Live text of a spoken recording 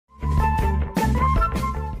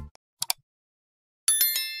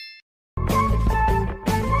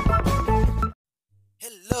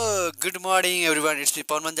Good morning everyone, it's me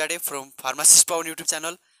Pawan जाडे from pharmacist पावन YouTube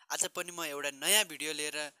channel. आज पनि म एउटा नयाँ भिडियो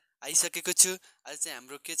लिएर आइसकेको छु। आज चाहिँ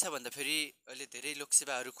हाम्रो के छ भन्दाखेरि अहिले धेरै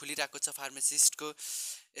लोकसेवाहरू खुलिरहेको छ फार्मासिस्टको,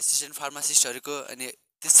 एसिस्टेन्ट फार्मासिस्टहरूको। अनि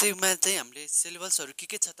त्यसैमा चाहिँ हामीले सिलेबसहरू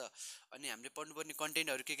के छ त, अनि हामीले पढ्नुपर्ने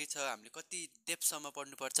कन्टेन्टहरू के छ, हामीले कति डेप्थसम्म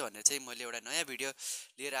पढ्नुपर्छ भनेर चाहिँ मैले एउटा नयाँ भिडियो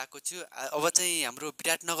लिएर आएको छु। अब चाहिँ हाम्रो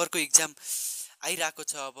विराटनगरको इक्जाम आइरहेको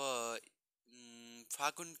छ। अब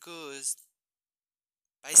फागुनको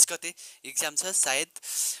 22 गते इक्जाम छ सायद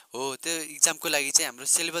हो। त्यो इक्जामको लागि चाहिँ हाम्रो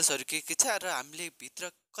सिलेबसहरू के छ र हामीले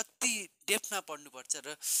भित्र कति डेप्थमा पढ्नुपर्छ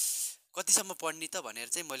र कतिसम्म पढ्ने त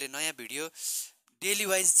भनेर चाहिँ मैले नयाँ भिडियो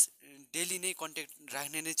डेली नै कन्टेन्ट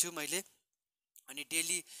राख्ने नै छु मैले। अनि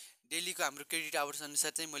डेलीको हाम्रो क्रेडिट आवर्स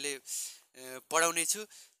अनुसार चाहिँ मैले पढाउने छु।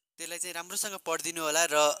 त्यसलाई चाहिँ राम्रोसँग पढिदिनु होला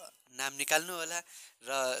र नाम निकाल्नु होला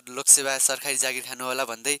र लोकसेवा सरकारी जागिर खानु होला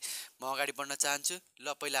भन्दै म अगाडि बढ्न चाहन्छु।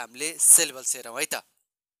 ल पहिला हामीले सिलेबस हेरौँ है त।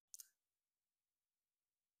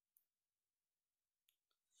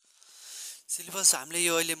 सिलेबस हामीले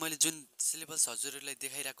यो अहिले मैले जुन सिलेबस हजुरहरूलाई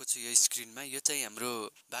देखाइरहेको छु यो स्क्रिनमा, यो चाहिँ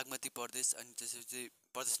हाम्रो बागमती प्रदेश अनि त्यसपछि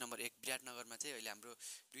प्रदेश नम्बर 1 विराटनगरमा चाहिँ अहिले हाम्रो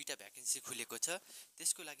 2टा भ्याकेन्सी खुलेको छ।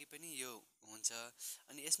 त्यसको लागि पनि यो हुन्छ।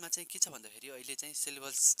 अनि यसमा चाहिँ के छ भन्दाखेरि अहिले चाहिँ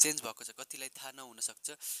सिलेबस चेन्ज भएको छ। कतिलाई थाहा नहुन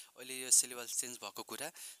सक्छ अहिले यो सिलेबस चेन्ज भएको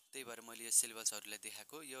कुरा, त्यही भएर मैले यो सिलेबसहरूलाई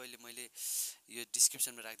देखाएको। यो अहिले मैले यो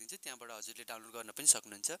डिस्क्रिप्सनमा राखिदिन्छु, त्यहाँबाट हजुरले डाउनलोड गर्न पनि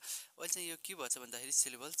सक्नुहुन्छ। अहिले चाहिँ यो के भन्छ भन्दाखेरि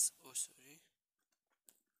सिलेबस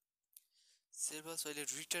अहिले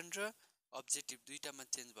रिटर्न र अब्जेक्टिभ दुईटामा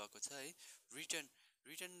चेन्ज भएको छ है। रिटर्न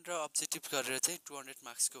र अब्जेक्टिभ गरेर चाहिँ 200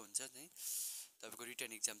 मार्क्सको हुन्छ चाहिँ तपाईँको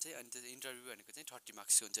रिटर्न इक्जाम चाहिँ। अनि त्यो इन्टरभ्यू भनेको चाहिँ 30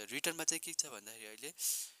 मार्क्सको हुन्छ। रिटर्नमा चाहिँ के छ भन्दाखेरि अहिले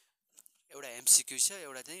एउटा एमसिक्यू छ,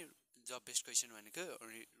 एउटा चाहिँ जब बेस्ड क्वेसन भनेको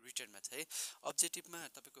रिटर्नमा छ है।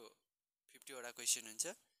 अब्जेक्टिभमा तपाईँको 50वटा क्वेसन हुन्छ।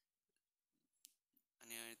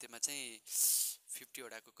 अनि त्यसमा चाहिँ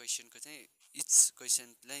 50वटाको क्वेसनको चाहिँ इच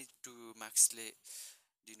क्वेसनलाई 2 मार्क्सले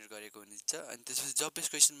डिनर गरेको हुन्छ। अनि त्यसपछि जब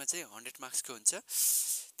बेस्ड क्वेसनमा चाहिँ 100 मार्क्सको हुन्छ।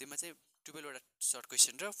 त्यसमा चाहिँ 12वटा सर्ट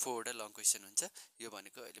क्वेसन र 4वटा लङ क्वेसन हुन्छ। यो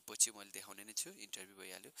भनेको अहिले पछि मैले देखाउने नै छु, इन्टरभ्यू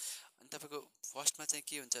भइहाल्यो। अनि तपाईँको फर्स्टमा चाहिँ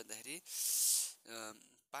के हुन्छ भन्दाखेरि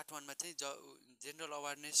पार्ट 1मा चाहिँ जेनरल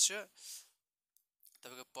अवेरनेस र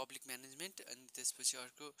तपाईँको पब्लिक म्यानेजमेन्ट। अनि त्यसपछि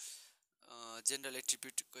अर्को जेनरल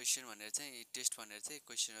एट्रिब्युट क्वेसन भनेर चाहिँ टेस्ट भनेर चाहिँ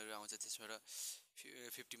क्वेसनहरू आउँछ। त्यसबाट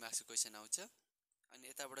 50 मार्क्सको क्वेसन आउँछ। अनि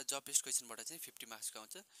यताबाट जब बेस्ड क्वेसनबाट चाहिँ 50 मार्क्सको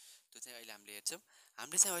आउँछ। त्यो चाहिँ अहिले हामीले हेर्छौँ।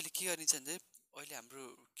 हामीले चाहिँ अहिले के गरिन्छ भने अहिले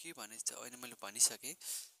हाम्रो के भनेको छ अहिले मैले भनिसकेँ।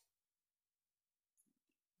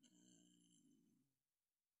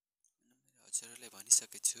 हजुरहरूलाई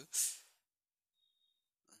भनिसकेको छु।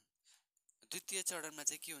 द्वितीय चरणमा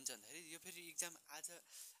चाहिँ के हुन्छ भन्दाखेरि यो फेरि इक्जाम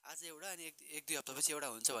आज एउटा अनि एक दुई हप्तापछि एउटा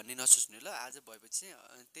हुन्छ भन्ने नसोच्नु ल। आज भएपछि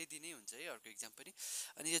चाहिँ त्यही दिनै हुन्छ है अर्को इक्जाम पनि।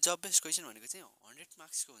 अनि यो जब बेस्ड क्वेसन भनेको चाहिँ 100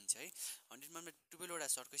 मार्क्सको हुन्छ है। 100 मार्क्समा 12वटा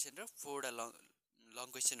सर्ट क्वेसन र 4वटा लङ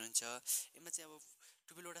क्वेसन हुन्छ। यसमा चाहिँ अब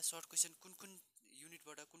 12वटा सर्ट क्वेसन कुन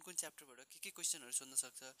युनिटबाट कुन च्याप्टरबाट के क्वेसनहरू सोध्न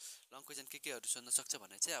सक्छ, लङ क्वेसन केहरू सोध्न सक्छ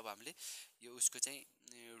भनेर चाहिँ अब हामीले यो उसको चाहिँ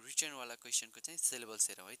रिटर्नवाला क्वेसनको चाहिँ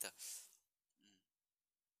सिलेबस हेरौँ है त।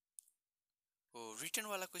 हो,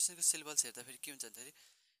 रिटर्नवाला क्वेसनको सिलेबस हेर्दाखेरि के हुन्छ भन्दाखेरि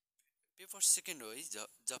पेपर सेकेन्ड हो है,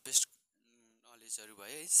 जब बेस्ड नलेजहरू भयो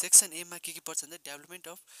है। सेक्सन एमा के पर्छ भन्दा development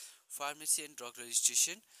of pharmacy and drug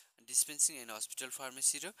registration, dispensing and hospital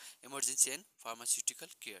pharmacy र इमर्जेन्सी एन्ड फार्मास्युटिकल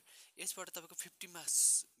केयर। यसबाट तपाईँको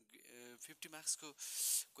 50 मार्क्सको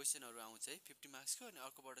क्वेसनहरू आउँछ है, 50 मार्क्सको। अनि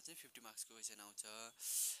अर्कोबाट चाहिँ 50 मार्क्सको क्वेसन आउँछ।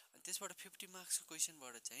 अनि त्यसबाट 50 मार्क्सको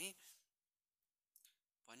क्वेसनबाट चाहिँ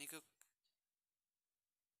भनेको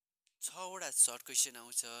 6वटा सर्ट क्वेसन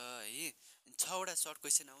आउँछ है। 6वटा सर्ट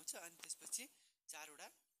क्वेसन आउँछ। अनि त्यसपछि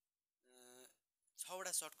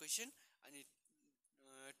 6वटा सर्ट क्वेसन अनि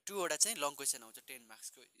 2वटा चाहिँ लङ क्वेसन आउँछ। 10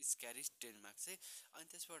 मार्क्सको इच क्यारी 10 मार्क्स है। अनि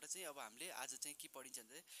त्यसबाट चाहिँ अब हामीले आज चाहिँ के पढिन्छ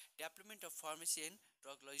भन्दा development of pharmacy and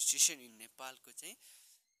drug registration in नेपालको चाहिँ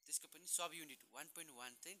त्यसको पनि सब युनिट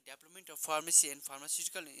 1.1 चाहिँ development of pharmacy and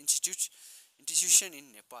pharmaceutical institution in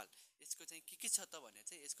Nepal. यसको चाहिँ के छ त भनेर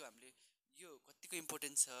चाहिँ यसको हामीले यो कतिको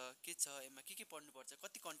इम्पोर्टेन्ट छ, के छ यसमा, के पढ्नुपर्छ,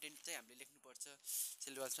 कति कन्टेन्ट चाहिँ हामीले लेख्नुपर्छ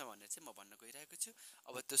सिलेबसमा भनेर चाहिँ म भन्न गइरहेको छु।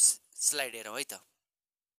 अब त्यो स्लाइड हेरौँ है त।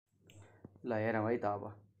 ल हेरौँ है त। अब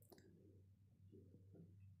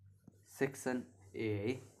सेक्सन ए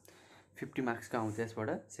है, 50 मार्क्सको आउँछ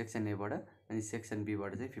यसबाट सेक्सन एबाट। अनि सेक्सन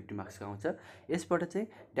बीबाट चाहिँ 50 मार्क्सको आउँछ। यसबाट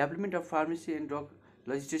चाहिँ development of pharmacy and drug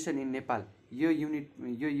registration in Nepal यो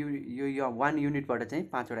युनिट यो 1 युनिटबाट चाहिँ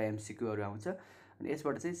 5वटा एमसिक्यूहरू आउँछ। अनि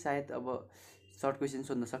यसबाट चाहिँ सायद अब सर्ट क्वेसन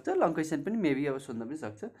सोध्न सक्छ, लङ क्वेसन पनि मेबी अब सोध्न पनि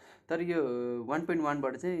सक्छ। तर यो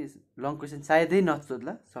 1.1बाट चाहिँ लङ क्वेसन सायदै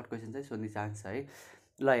नसोध्ला, सर्ट क्वेसन चाहिँ सोध्ने चान्स छ है।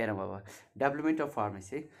 ल हेरौँ अब डेभलपमेन्ट अफ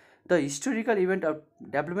फार्मेसी है। The historical event of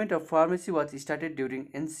development of pharmacy was started during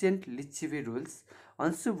ancient Licchavi rules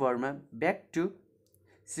Ansu Varma back to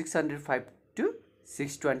 605 to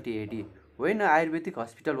 620 AD when Ayurvedic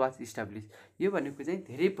hospital was establish. यो भनेको चाहिँ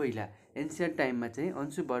धेरै पहिला एन्सियन्ट टाइममा चाहिँ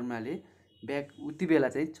अन्सु वर्माले ब्याक उति बेला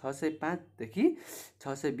चाहिँ 605 देखि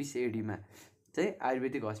 620 एडीमा चाहिँ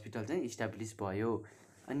आयुर्वेदिक हस्पिटल चाहिँ इस्टाब्लिस भयो।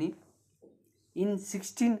 अनि in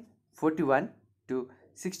 1641 to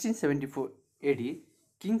 1674 AD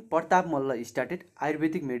king Pratap Malla started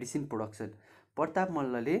Ayurvedic medicine production. Pratap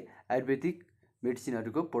मल्लले आयुर्वेदिक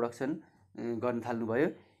मेडिसिनहरूको प्रोडक्सन गर्न थाल्नुभयो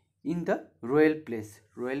in the royal place,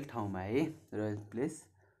 royal ठाउँमा है, रोयल प्लेस।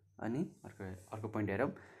 अनि अर्को पोइन्ट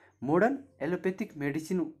हेरौँ, modern allopathic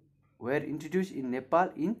medicine where introduce in Nepal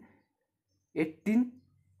in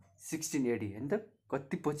 1816 AD. होइन त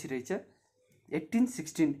कति पछि रहेछ,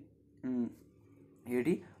 1816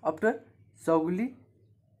 AD after सगुली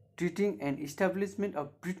treating and establishment of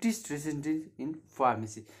British residency in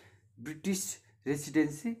pharmacy. British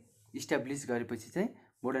residency establish गरेपछि चाहिँ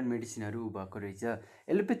मोडर्न मेडिसिनहरू भएको रहेछ।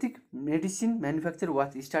 Allopathic medicine manufacture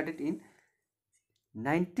was started in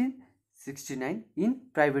 1969 in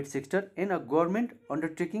private sector and a government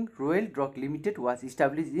undertaking royal drug limited was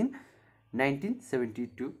establish in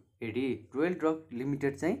 1972 AD. Royal drug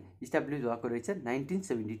limited चाहिँ establish भएको रहेछ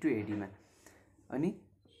 1972 एडीमा। अनि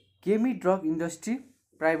केमी drug industry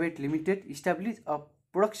private limited establish a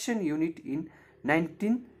production unit in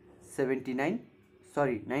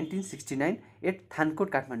 1969 at Thankot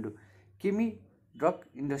Kathmandu. केमी drug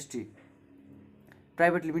industry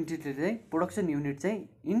private लिमिटेडले चाहिँ production unit चाहिँ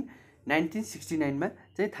in 1969मा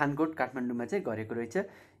चाहिँ थानकोट काठमाडौँमा चाहिँ गरेको रहेछ।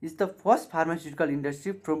 Is the first pharmaceutical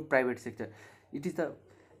industry from private sector. It is the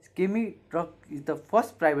केमी drug is the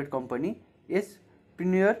first private company as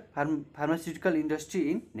प्रिन्यर pharmaceutical industry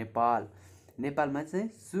in Nepal. नेपालमा चाहिँ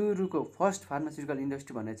सुरुको फर्स्ट फार्मास्युटिकल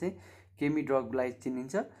इन्डस्ट्री भनेर चाहिँ केमी ड्रगलाई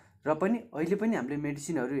चिनिन्छ। र पनि अहिले पनि हामीले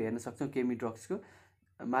मेडिसिनहरू हेर्न सक्छौँ केमी ड्रग्सको,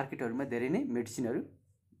 मार्केटहरूमा धेरै नै मेडिसिनहरू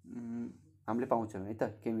हामीले पाउँछौँ है त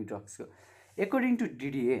केमी ड्रग्सको। एकर्डिङ टु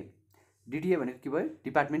डिडिए भनेको के भयो,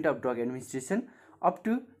 department of drug administration, up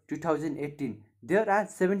to 2018 there are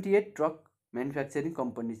 78 drug manufacturing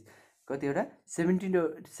companies. कतिवटा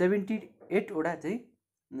 78 वटा चाहिँ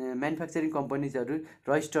म्यानुफ्याक्चरिङ कम्पनीजहरू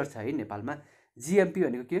रजिस्टर छ है नेपालमा। जिएमपी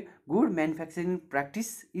भनेको के, good manufacturing practice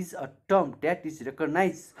is a term that is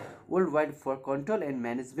recognise world wide for control and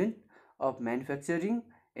management of manufacturing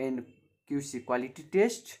and QC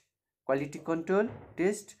quality control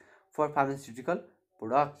test for pharmaceutical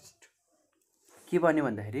products. के भन्यो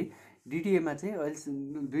भन्दाखेरि डिडिएमा चाहिँ अहिले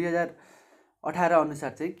 2018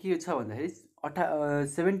 अनुसार चाहिँ के छ भन्दाखेरि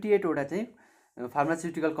 78 वटा चाहिँ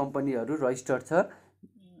फार्मास्युटिकल कम्पनीहरू रजिस्टर्ड छ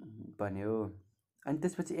भन्यो। अनि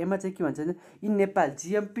त्यसपछि एमा चाहिँ के भन्छ भने in Nepal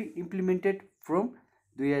GMP implemented from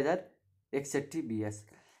 2061 BS.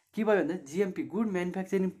 के भयो भन्दा जिएमपी गुड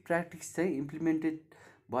म्यानुफ्याक्चरिङ प्र्याक्टिस चाहिँ इम्प्लिमेन्टेड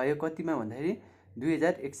भयो कतिमा भन्दाखेरि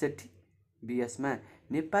 2061 बिएसमा।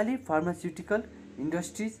 Nepali pharmaceutical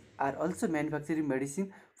industries are also manufacturing medicine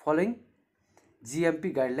following GMP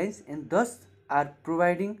guidelines and दस are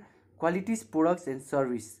providing qualities products and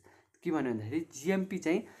service. के भन्यो भन्दाखेरि जिएमपी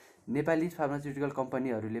चाहिँ नेपाली फार्मास्युटिकल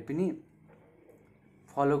कम्पनीहरूले पनि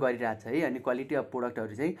फलो गरिरहेको छ है। अनि क्वालिटी अफ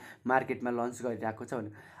प्रोडक्टहरू चाहिँ मार्केटमा लन्च गरिरहेको छ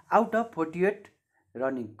भने आउट अफ 48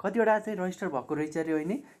 रनिङ कतिवटा चाहिँ रजिस्टर भएको रहेछ अरे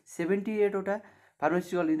होइन, 78 वटा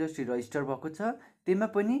फार्मास्युटिकल इन्डस्ट्री रजिस्टर भएको छ। त्यसमा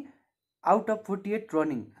पनि आउट अफ 48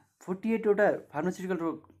 रनिङ 48 वटा फार्मास्युटिकल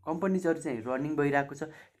कम्पनीजहरू चाहिँ रनिङ भइरहेको छ।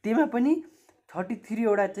 त्यसमा पनि 33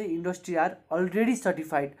 वटा चाहिँ industry are already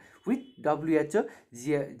certified with WHO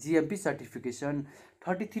GMP certification.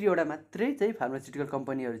 33 वटा मात्रै चाहिँ फार्मास्युटिकल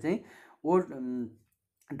कम्पनीहरू चाहिँ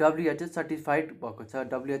WHO सर्टिफाइड भएको छ।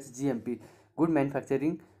 WHO GMP good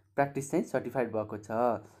manufacturing practice चाहिँ सर्टिफाइड भएको छ।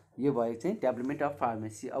 यो भयो चाहिँ डेभलपमेन्ट अफ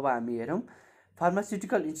फार्मेसी। अब हामी हेरौँ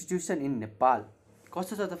फार्मास्युटिकल इन्स्टिट्युसन इन नेपाल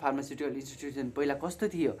कस्तो छ त। फार्मास्युटिकल इन्स्टिट्युसन पहिला कस्तो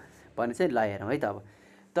थियो भने चाहिँ ल हेरौँ है त। अब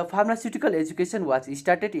the pharmaceutical education was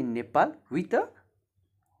started in Nepal with the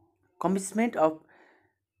commitment of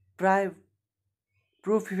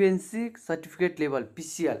प्रोफिसिएन्सी certificate level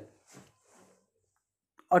PCL,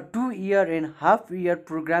 a 2.5 year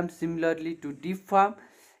program similarly to DPharm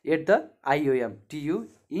at the IOM TU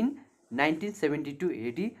in 1972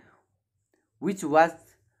 AD, which was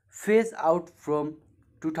phased out from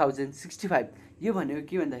 2065। यो भनेको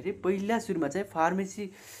के भन्दाखेरि पहिला सुरुमा चाहिँ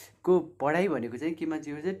फार्मेसीको पढाइ भनेको चाहिँ केमा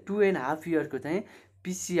चाहिँ 2.5 yearको चाहिँ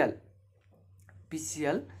PCL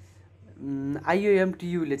IOM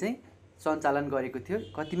TUले चाहिँ सञ्चालन गरेको थियो।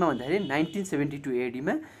 कतिमा भन्दाखेरि 1972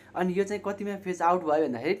 ADमा। अनि यो चाहिँ कतिमा फेज आउट भयो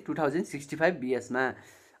भन्दाखेरि 2065 BSमा।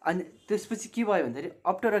 अनि त्यसपछि के भयो भन्दाखेरि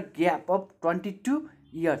after a gap of 22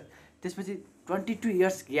 years, त्यसपछि 22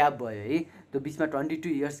 इयर्स ग्याप भयो है, त्यो बिचमा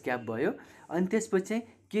 22 इयर्स ग्याप भयो। अनि त्यसपछि चाहिँ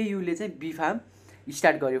केयुले चाहिँ बिफार्म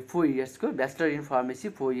स्टार्ट गर्यो 4 इयर्सको, bachelor in pharmacy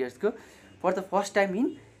 4 इयर्सको for the first time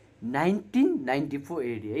in 1994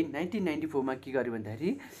 AD है। 1994मा के गर्यो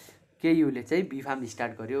भन्दाखेरि केयुले चाहिँ बिफार्म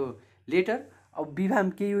स्टार्ट गर्यो। लेटर अब बिफार्म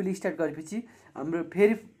केयुले स्टार्ट गरेपछि हाम्रो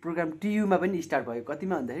फेरि प्रोग्राम टियुमा पनि स्टार्ट भयो,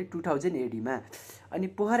 कतिमा भन्दाखेरि 2000 एडीमा। अनि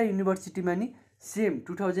पोखरा युनिभर्सिटीमा नि सेम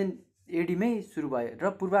 2000 एडीमै सुरु भयो र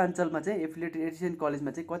पूर्वाञ्चलमा चाहिँ एफिलिएटेड एडिसन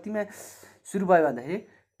कलेजमा चाहिँ कतिमा सुरु भयो भन्दाखेरि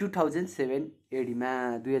 2007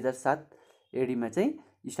 एडीमा, 2007 एडीमा चाहिँ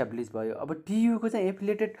इस्टाब्लिस भयो। अब टियुको चाहिँ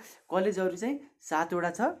एफिलिएटेड कलेजहरू चाहिँ 7वटा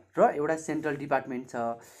छ र एउटा सेन्ट्रल डिपार्टमेन्ट छ।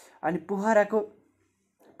 अनि Pokhara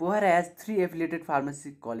as 3 affiliated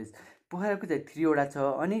pharmacy college, पोखराको चाहिँ 3वटा छ,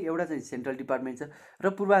 अनि एउटा चाहिँ सेन्ट्रल डिपार्टमेन्ट छ, र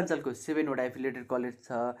पूर्वाञ्चलको 7वटा एफिलिएटेड कलेज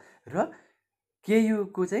छ। र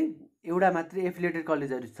केयुको चाहिँ एउटा मात्रै एफिलिएटेड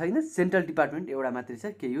कलेजहरू छैन, सेन्ट्रल डिपार्टमेन्ट एउटा मात्रै छ,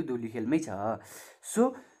 केयु धुलीखेलमै छ।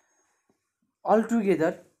 So all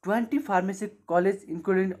together 20 pharmacy college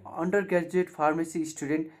including under graduate pharmacy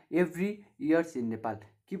student every years in Nepal.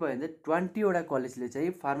 के भयो भने 20वटा कलेजले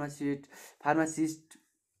चाहिँ फार्मासिस्ट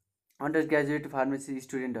अन्डर ग्रेजुएट फार्मेसी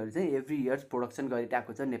स्टुडेन्टहरू चाहिँ एभ्री इयर्स प्रोडक्सन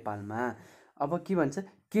गरिरहेको छ नेपालमा। अब के भन्छ,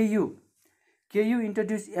 KU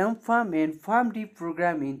introduce M form and pharm D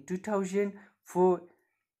programme in 2004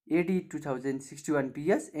 AD 2061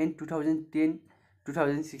 BS and 2010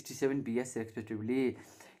 2067 BS respectively.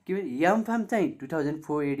 के भन्छ एमफार्म चाहिँ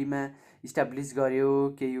 2004 एडीमा इस्टाब्लिस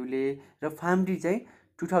गर्यो केयुले, र फार्म डी चाहिँ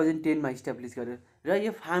 2010मा इस्टाब्लिस गर्यो। र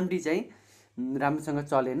यो फार्म डी चाहिँ राम्रोसँग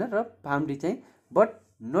चलेन, र फार्म डी चाहिँ but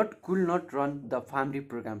could not run the pharm D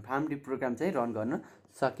programme चाहिँ रन गर्न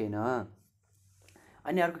सकेन।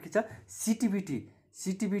 अनि अर्को के छ,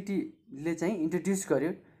 सिटिबिटीले चाहिँ इन्ट्रोड्युस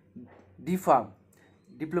गर्यो डिफार्म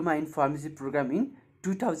diploma in pharmacy programme in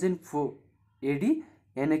 2004 AD,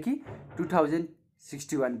 यानि कि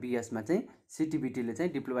 2061 बिएसमा चाहिँ सिटिबिटीले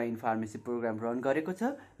चाहिँ diploma in pharmacy program run गरेको छ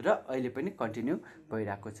र अहिले पनि कन्टिन्यू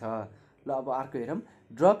भइरहेको छ। ल अब अर्को हेरौँ,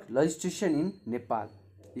 drug legislation in Nepal,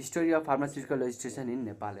 history of pharmaceutical legislation in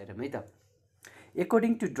Nepal हेरौँ है त।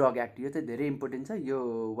 एकर्डिङ टु ड्रग एक्ट, यो चाहिँ धेरै इम्पोर्टेन्ट छ, यो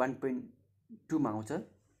 1.2मा आउँछ।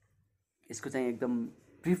 यसको चाहिँ एकदम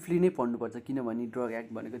ब्रिफली नै पढ्नुपर्छ, किनभने ड्रग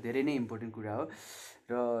एक्ट भनेको धेरै नै इम्पोर्टेन्ट कुरा हो।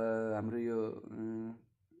 र हाम्रो यो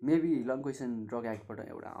मेबी लङ क्वेसन ड्रग एक्टबाट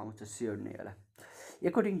एउटा आउँछ, स्योर नै होला।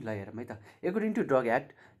 एकर्डिङ ल हेरौँ है त। According to drug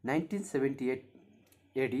act 1978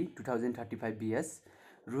 AD 2035 BS,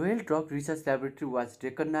 royal drug research laboratory was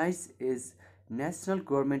recognise as national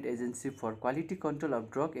government agency for quality control of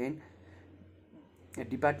drug and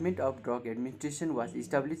department of drug administration was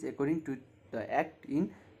establish according to the act in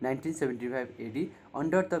 1975 AD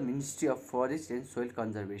under the ministry of forest and soil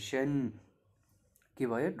conservation. के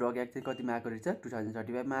भयो, drug act चाहिँ कतिमा आएको रहेछ,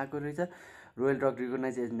 2035मा आएको रहेछ। Royal drug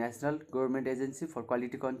recognise as national government agency for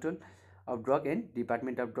quality control of drug and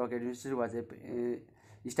department of drug administration was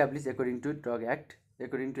establish according to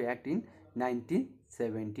act in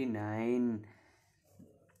 1979।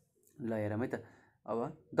 ल हेरौँ है त।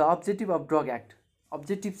 अब the objective of drug act,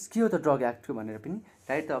 objectives के हो त ड्रग एक्टको भनेर पनि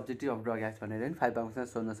direct the objective of drug act भनेर पनि 5 मार्क्समा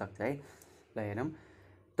सोध्न सक्छ है। ल हेरौँ,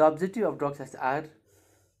 the objective of drugs act are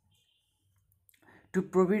to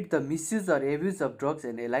prevent the misuse or abuse of drugs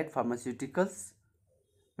and allied pharmaceuticals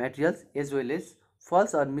materials, as well as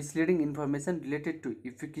false or misleading information related to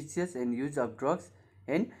efficacy and use of drugs,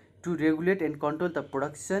 and to regulate and control the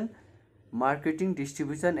production, marketing,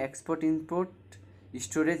 distribution, export, import,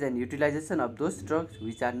 storage and utilization of those drugs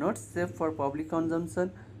which are not safe for public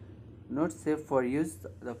consumption, not safe for use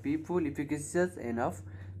the people, efficacious and of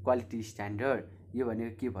quality standard। यो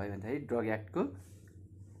भनेको के भयो भन्दाखेरि drug एक्टको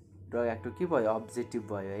के भयो, objective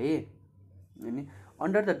भयो है। अनि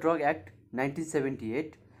under the drug act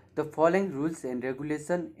 1978 the following rules and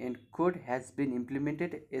regulation and code has been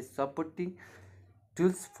implemented as supporting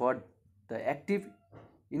tools for the active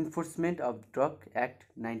enforcement of drug act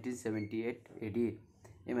 1978 AD.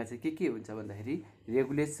 यसमा चाहिँ के हुन्छ भन्दाखेरि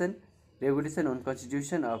regulation on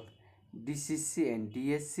constitution of डिसिसी and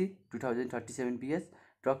DSC 2037 BS,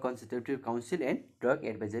 drug consultative council and drug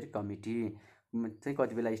advisory committee चाहिँ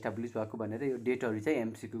कति बेला establish भएको भनेर यो डेटहरू चाहिँ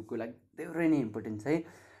एमसिक्यूको लागि धेरै नै इम्पोर्टेन्ट छ है।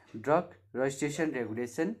 Drug registration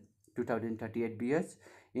regulation 2038 BS,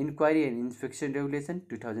 inquiry and इन्स्पेक्सन regulation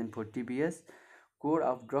 2040 BS, code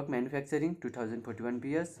of drug manufacturing 2041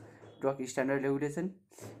 BS, drug standard regulation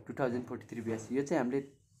 2043 BS. यो चाहिँ हामीले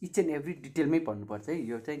इच एन्ड एभ्री डिटेलमै पढ्नुपर्छ है,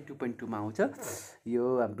 यो चाहिँ 2.2मा आउँछ,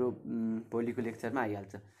 यो हाम्रो भोलिको लेक्चरमा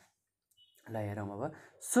आइहाल्छ। ल हेरौँ अब।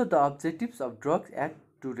 So the objectives of drugs act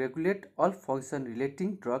to regulate all function relating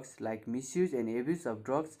drugs like misuse and abuse of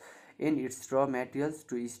drugs and its raw materials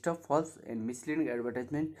to stop false and misleading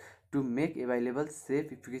advertisement, to make available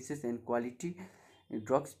safe, efficacious, and quality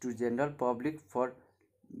drugs to general public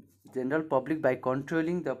by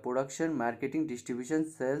controlling the production, marketing, distribution,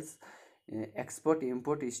 sales, export,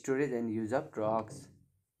 import, storage, and use of drugs.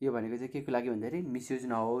 यो भनेको चाहिँ के को लागि भन्दाखेरि misuse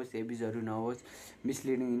नहोस्, एब्युजहरू नहोस्,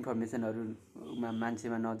 misleading इन्फर्मेसनहरूमा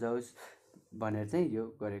मान्छेमा नजाओस् भनेर चाहिँ यो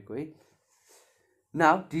गरेको है.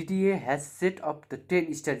 Now DTA has set up the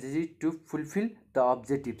 10 strategy to fulfill the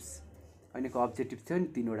objectives. अहिलेको अब्जेक्टिभ थियो नि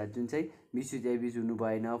 3वटा, जुन चाहिँ मिसयुज एब्युज हुनु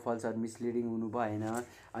भएन, फल्स अर मिसलिडिङ हुनु भएन,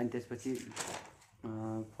 अनि त्यसपछि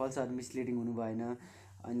फल्स अर मिसलिडिङ हुनु भएन,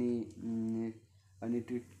 अनि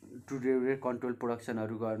टु रेगुलेट कन्ट्रोल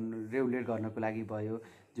प्रोडक्सनहरू रेगुलेट गर्नको लागि भयो,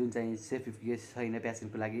 जुन चाहिँ सेफ इफिकेस छैन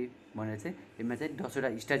पेसेन्टको लागि भनेर चाहिँ यसमा चाहिँ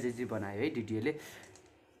 10वटा स्ट्राटेजी बनायो है DTA ले.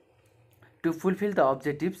 To fulfil the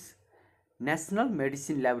objectives, national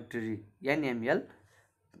medicine laboratory NML,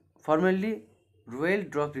 formerly Royal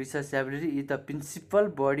Drug Research Laboratory, is the principal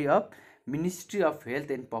body of Ministry of Health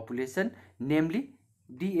and Population, namely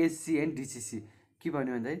DHC and DCC. के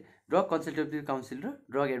भन्यो भन्दाखेरि ड्रग कन्सल्टेटिभ काउन्सिल र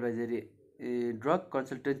drug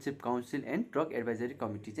कन्सल्टेन्सिभ council and drug advisory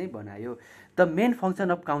committee चाहिँ बनायो. The main function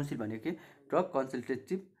of council भनेको के, drug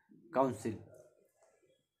consultative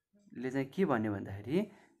काउन्सिलले चाहिँ के भन्यो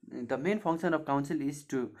भन्दाखेरि the main function of council is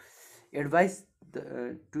to advice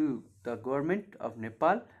to the government of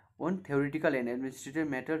Nepal on theoretical and administrative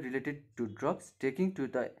matter related to drugs, taking to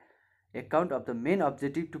the account of the main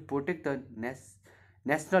objective to protect the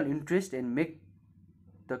national interest and make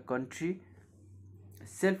the country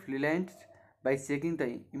self-reliant by checking the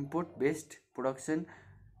import-based production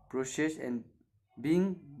process and being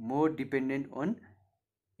more dependent on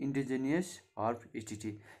indigenous herb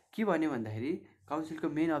etc. के भन्यो भन्दाखेरि काउन्सिलको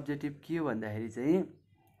main objective के हो भन्दाखेरि चाहिँ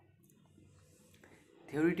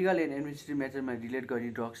theoretical and administrative म्याटरमा relate गर्ने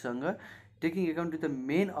ड्रग्ससँग taking account to the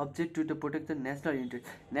main object to the protect the national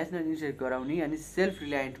interest गराउने अनि सेल्फ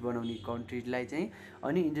रिलायन्ट बनाउने कन्ट्रीलाई चाहिँ,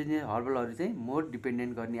 अनि इन्डिजिनियस हर्बलहरू चाहिँ मोर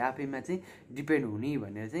डिपेन्डेन्ट गर्ने, आफैमा चाहिँ डिपेन्ड हुने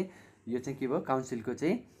भनेर चाहिँ यो चाहिँ के भयो काउन्सिलको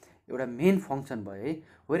चाहिँ एउटा मेन फङ्सन भयो है.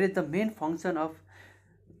 Where the main function of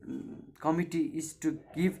committee is to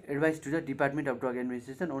give advice to the department of drug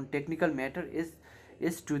administration on technical matter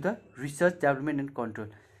as to the research development and control.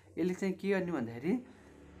 यसले चाहिँ के गर्ने भन्दाखेरि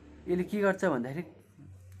यसले के गर्छ भन्दाखेरि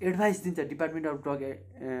एडभाइस दिन्छ department of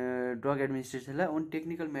drug एडमिनिस्ट्रेसनलाई on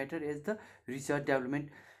technical matter as the research development.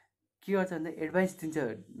 के गर्छ भन्दा एडभाइस दिन्छ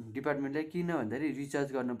डिपार्टमेन्टलाई, किन भन्दाखेरि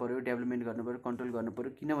रिसर्च गर्नु पऱ्यो, डेभलपमेन्ट गर्नु पऱ्यो, कन्ट्रोल गर्नु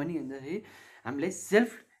पऱ्यो, किनभने भन्दाखेरि हामीलाई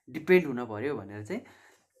सेल्फ डिपेन्ड हुन पऱ्यो भनेर चाहिँ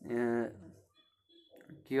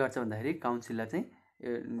के गर्छ भन्दाखेरि काउन्सिललाई चाहिँ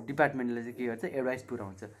डिपार्टमेन्टले चाहिँ के गर्छ एडभाइस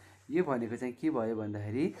पुऱ्याउँछ. यो भनेको चाहिँ के भयो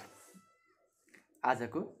भन्दाखेरि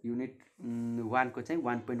आजको युनिट 1 को चाहिँ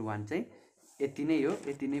 1.1 चाहिँ यति नै हो,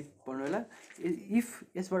 यति नै पढ्नु होला. इफ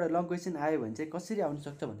यसबाट लङ क्वेसन आयो भने चाहिँ कसरी आउन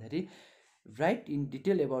सक्छ भन्दाखेरि right in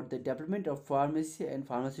detail about the development of pharmacy and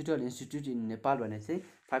pharmaceutical institute in Nepal भने चाहिँ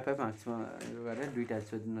 5 मार्क्समा गरेर दुईवटा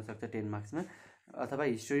सोध्न सक्छ 10 मार्क्समा, अथवा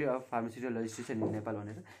history of pharmaceutical legislation in Nepal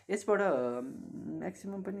भनेर. यसबाट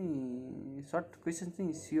म्याक्सिमम पनि सर्ट क्वेसन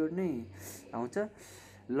चाहिँ स्योर नै आउँछ.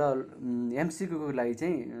 ल एमसिक्यूको लागि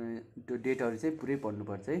चाहिँ त्यो डेटहरू चाहिँ पुरै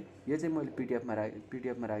पढ्नुपर्छ है. यो चाहिँ मैले पिडिएफमा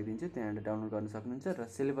राखिदिन्छु, त्यहाँबाट डाउनलोड गर्न सक्नुहुन्छ, र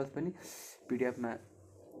सिलेबस पनि पिडिएफमा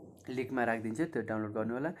लिङ्कमा राखिदिन्छु, त्यो डाउनलोड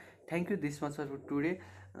गर्नु होला. Thank you this much for today.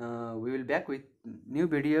 We will back with new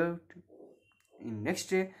video in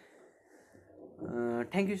next day.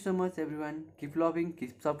 Thank you so much everyone. Keep loving,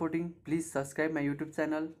 keep supporting. Please subscribe my YouTube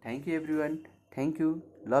channel. Thank you everyone. Thank you.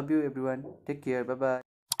 Love you everyone. Take care. Bye bye.